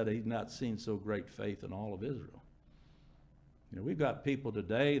why he said he'd not seen so great faith in all of Israel. You know, we've got people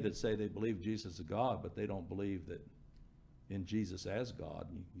today that say they believe Jesus is God, but they don't believe that in Jesus as God.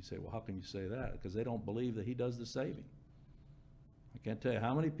 And you say, well, how can you say that? Because they don't believe that he does the saving. I can't tell you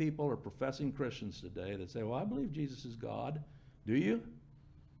how many people are professing Christians today that say, well, I believe Jesus is God. Do you?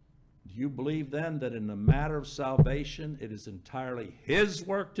 Do you believe then that in the matter of salvation, it is entirely his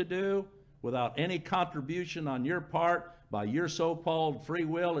work to do without any contribution on your part by your so-called free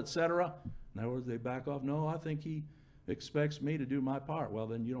will, etc.? In other words, they back off. No, I think he expects me to do my part. Well,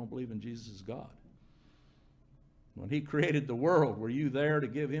 then you don't believe in Jesus as God. When he created the world, were you there to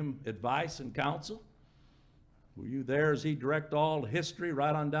give him advice and counsel? Were you there as he directed all history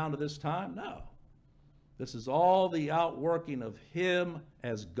right on down to this time? No. This is all the outworking of him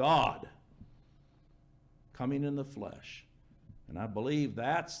as God coming in the flesh. And I believe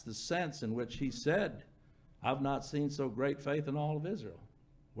that's the sense in which he said, I've not seen so great faith in all of Israel.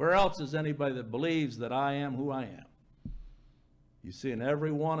 Where else is anybody that believes that I am who I am? You see, in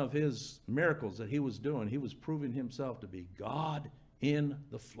every one of his miracles that he was doing, he was proving himself to be God in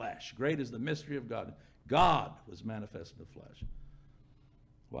the flesh. Great is the mystery of God. God was manifest in the flesh.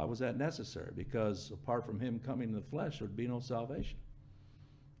 Why was that necessary? Because apart from him coming in the flesh, there would be no salvation.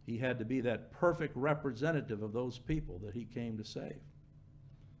 He had to be that perfect representative of those people that he came to save.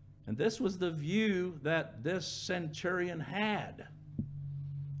 And this was the view that this centurion had.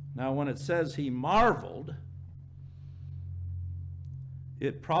 Now, when it says he marveled,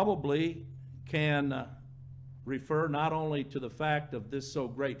 it probably can refer not only to the fact of this so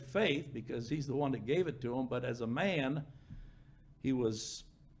great faith, because he's the one that gave it to him, but as a man, he was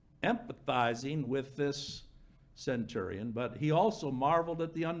empathizing with this centurion, but he also marveled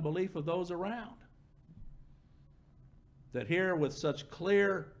at the unbelief of those around. That here, with such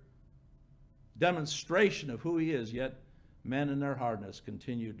clear demonstration of who he is, yet men in their hardness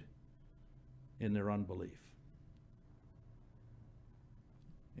continued in their unbelief.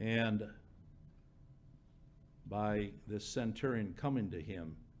 And by this centurion coming to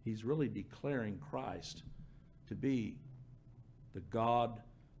him, he's really declaring Christ to be the God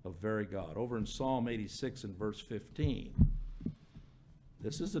of very God. Over in Psalm 86 and verse 15,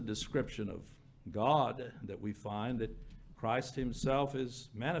 this is a description of God that we find that Christ himself is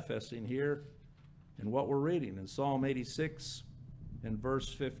manifesting here in what we're reading. In Psalm 86 and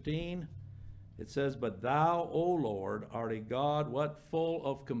verse 15, it says, but thou, O Lord, art a God, what? Full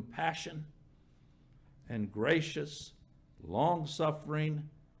of compassion and gracious, long-suffering,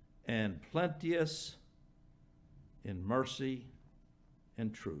 and plenteous in mercy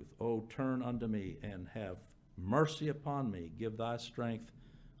and truth. O turn unto me and have mercy upon me. Give thy strength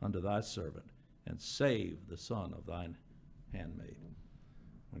unto thy servant, and save the son of thine handmaid.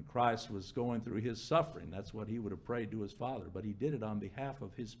 When Christ was going through his suffering, that's what he would have prayed to his Father, but he did it on behalf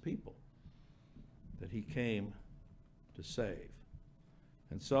of his people that he came to save.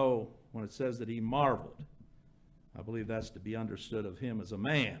 And so when it says that he marveled, I believe that's to be understood of him as a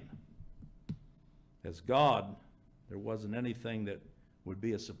man. As God, there wasn't anything that would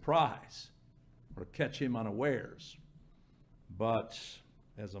be a surprise or catch him unawares. But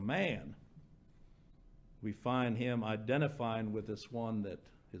as a man, we find him identifying with this one that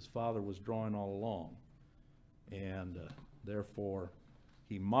his Father was drawing all along. And therefore,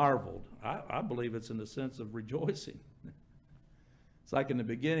 he marveled. I believe it's in the sense of rejoicing. It's like in the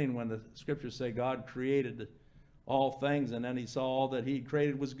beginning when the scriptures say God created all things, and then he saw all that he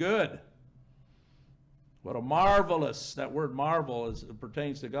created was good. What a marvelous, that word marvel is, it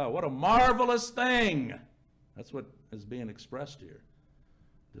pertains to God. What a marvelous thing. That's what is being expressed here.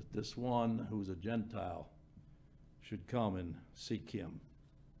 That this one who's a Gentile should come and seek him.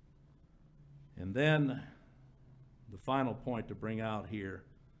 And then the final point to bring out here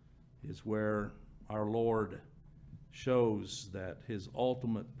is where our Lord shows that his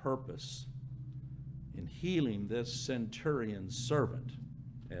ultimate purpose in healing this centurion's servant,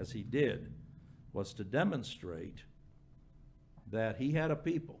 as he did, was to demonstrate that he had a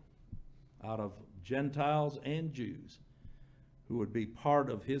people out of Gentiles and Jews who would be part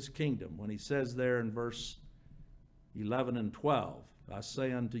of his kingdom. When he says there in verse 11 and 12, I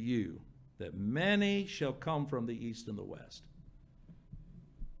say unto you that many shall come from the east and the west.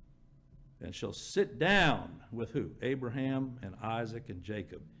 and shall sit down with who? Abraham and Isaac and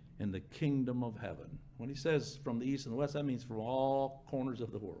Jacob in the kingdom of heaven. When he says from the east and the west, that means from all corners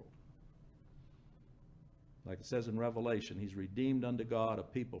of the world. Like it says in Revelation, he's redeemed unto God a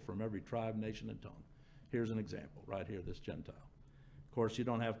people from every tribe, nation, and tongue. Here's an example right here, this Gentile. Of course, you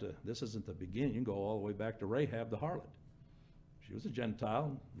don't have to, this isn't the beginning. You can go all the way back to Rahab the harlot. She was a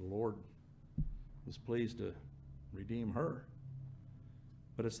Gentile. The Lord was pleased to redeem her.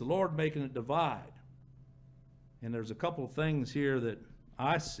 But it's the Lord making it divide. And there's a couple of things here that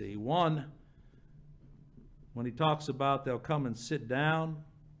I see. One, when he talks about they'll come and sit down,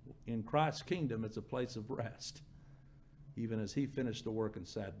 in Christ's kingdom, it's a place of rest. Even as he finished the work and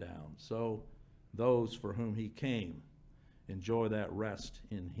sat down, so those for whom he came enjoy that rest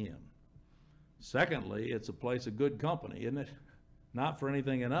in him. Secondly, it's a place of good company, isn't it? Not for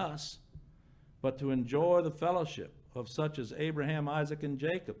anything in us, but to enjoy the fellowship of such as Abraham, Isaac, and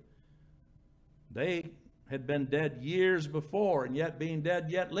Jacob. They had been dead years before, and yet being dead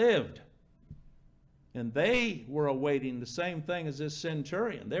yet lived. And they were awaiting the same thing as this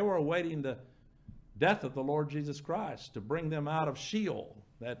centurion. They were awaiting the death of the Lord Jesus Christ to bring them out of Sheol,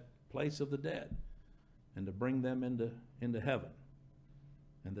 that place of the dead, and to bring them into heaven.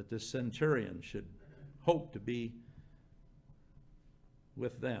 And that this centurion should hope to be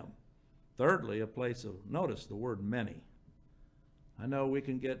with them. Thirdly, a place of, notice the word many. I know we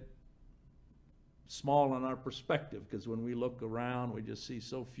can get small in our perspective, because when we look around, we just see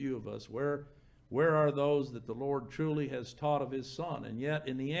so few of us. Where are those that the Lord truly has taught of his Son? And yet,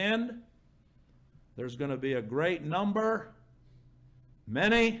 in the end, there's going to be a great number,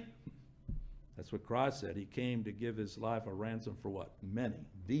 many. That's what Christ said. He came to give his life a ransom for what? Many,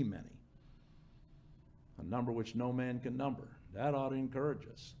 the many. A number which no man can number. That ought to encourage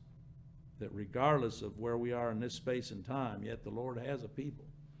us. That regardless of where we are in this space and time, yet the Lord has a people.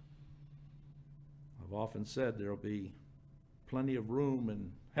 I've often said there will be plenty of room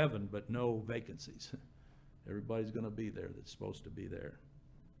in heaven, but no vacancies. Everybody's going to be there that's supposed to be there.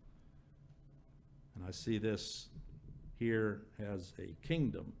 And I see this here as a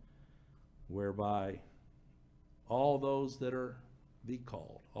kingdom whereby all those that are the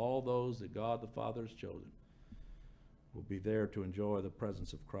called, all those that God the Father has chosen, will be there to enjoy the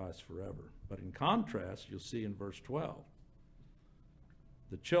presence of Christ forever. But in contrast, you'll see in verse 12,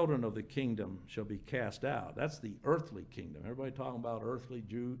 the children of the kingdom shall be cast out. That's the earthly kingdom. Everybody talking about earthly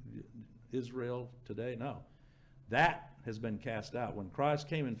Israel today? No. That has been cast out. When Christ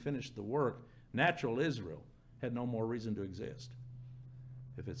came and finished the work, natural Israel had no more reason to exist.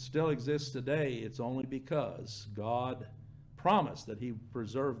 If it still exists today, it's only because God promised that he would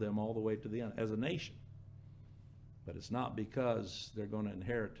preserve them all the way to the end as a nation. But it's not because they're going to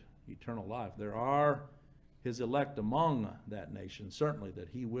inherit eternal life. There are his elect among that nation, certainly, that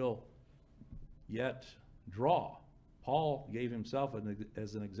he will yet draw. Paul gave himself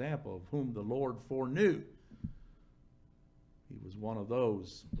as an example of whom the Lord foreknew. He was one of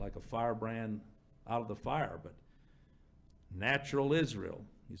those, like a firebrand out of the fire. But natural Israel,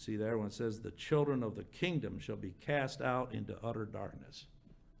 you see there when it says, the children of the kingdom shall be cast out into utter darkness.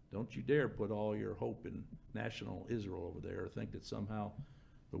 Don't you dare put all your hope in national Israel over there, or think that somehow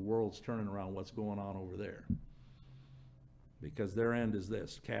the world's turning around what's going on over there. Because their end is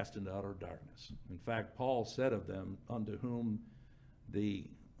this, cast into utter darkness. In fact, Paul said of them, unto whom the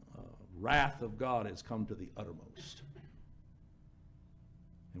wrath of God has come to the uttermost.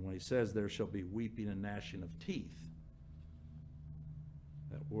 And when he says there shall be weeping and gnashing of teeth,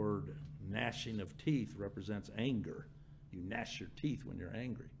 that word gnashing of teeth represents anger. You gnash your teeth when you're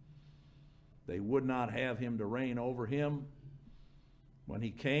angry. They would not have him to reign over him when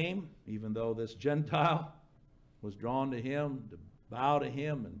he came, even though this Gentile was drawn to him, to bow to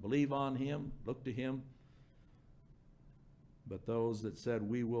him and believe on him, look to him. But those that said,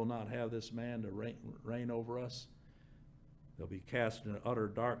 we will not have this man to reign over us, they'll be cast into utter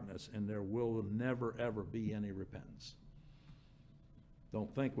darkness, and there will never, ever be any repentance.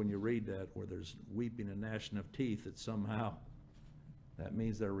 Don't think when you read that where there's weeping and gnashing of teeth that somehow that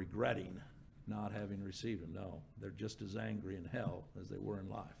means they're regretting not having received him. No, they're just as angry in hell as they were in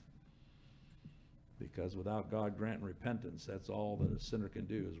life. Because without God granting repentance, that's all that a sinner can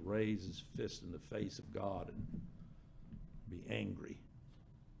do, is raise his fist in the face of God and be angry.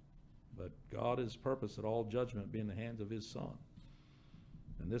 But God has purposed that all judgment be in the hands of his Son.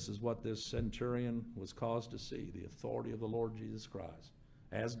 And this is what this centurion was caused to see, the authority of the Lord Jesus Christ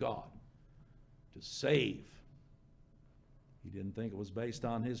as God to save. He didn't think it was based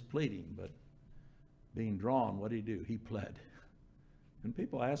on his pleading, but being drawn, what did he do? He pled. And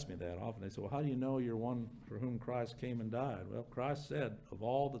people ask me that often. They say, well, how do you know you're one for whom Christ came and died? Well, Christ said, of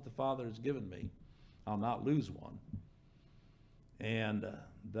all that the Father has given me, I'll not lose one. And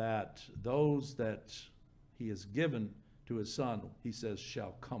that those that he has given to his Son, he says,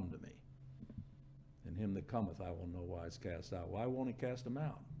 shall come to me. And him that cometh I will no wise cast out. Why won't he cast him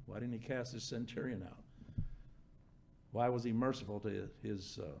out? Why didn't he cast his centurion out? Why was he merciful to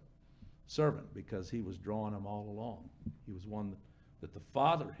his servant? Because he was drawing him all along. He was one that the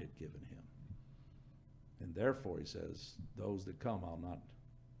Father had given him. And therefore, he says, those that come I'll not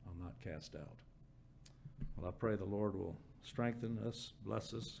cast out. Well, I pray the Lord will strengthen us,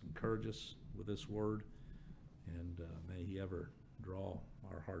 bless us, encourage us with this word, and may he ever draw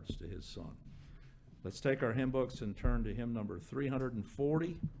our hearts to his Son. Let's take our hymn books and turn to hymn number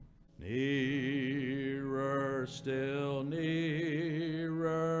 340. Nearer, still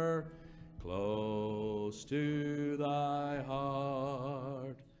nearer, close to thy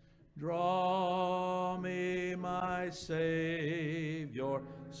heart. Draw me, my Savior,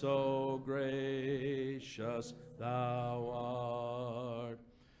 so gracious thou art.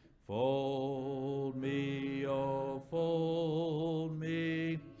 Fold me, oh, fold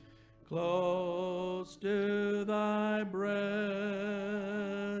me, close to thy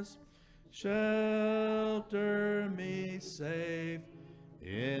breast. Shelter me safe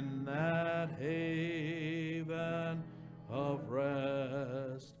in that haven of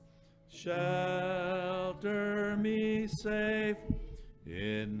rest. Shelter me safe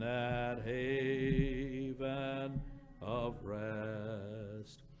in that haven of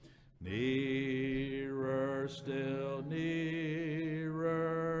rest. Nearer, still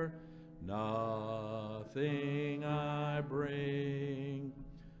nearer, nothing I bring,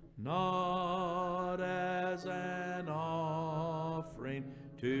 not as an offering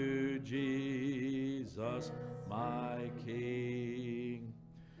to Jesus my King.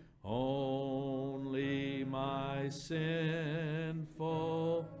 Only my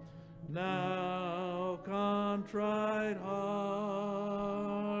sinful, now contrite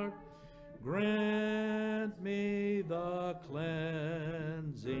heart, grant me the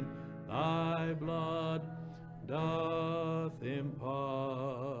cleansing thy blood doth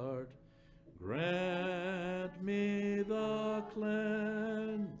impart. Grant me the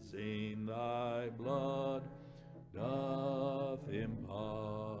cleansing thy blood doth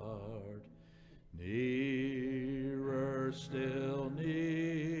impart. Nearer, still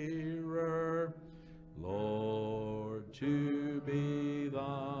nearer, Lord, to be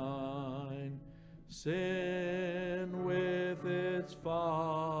thine. Sin with its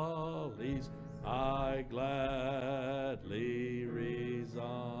follies I gladly resign.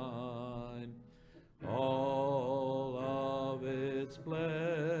 All of its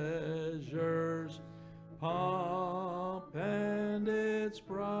pleasures, pomp and its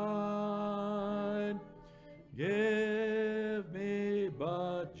pride, give me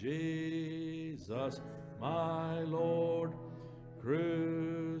but Jesus, my Lord,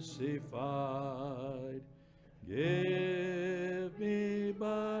 crucified. Give me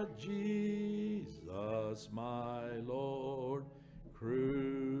but Jesus, my Lord,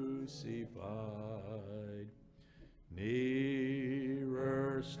 crucified.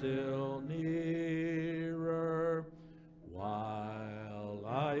 Nearer, still nearer, while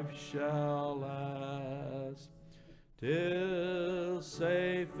life shall last, till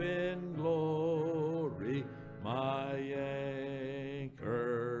safe in glory my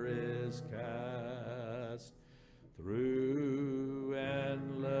anchor is cast. Through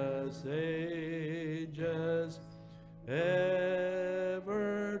endless ages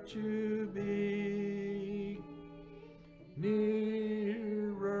ever to be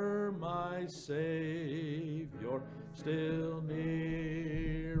nearer, my Savior, still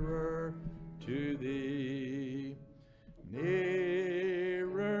nearer to thee.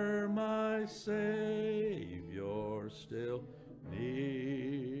 Nearer, my Savior, still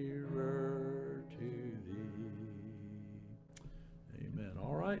nearer to thee. Amen.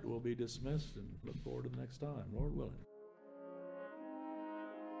 All right, we'll be dismissed and look forward to the next time, Lord willing.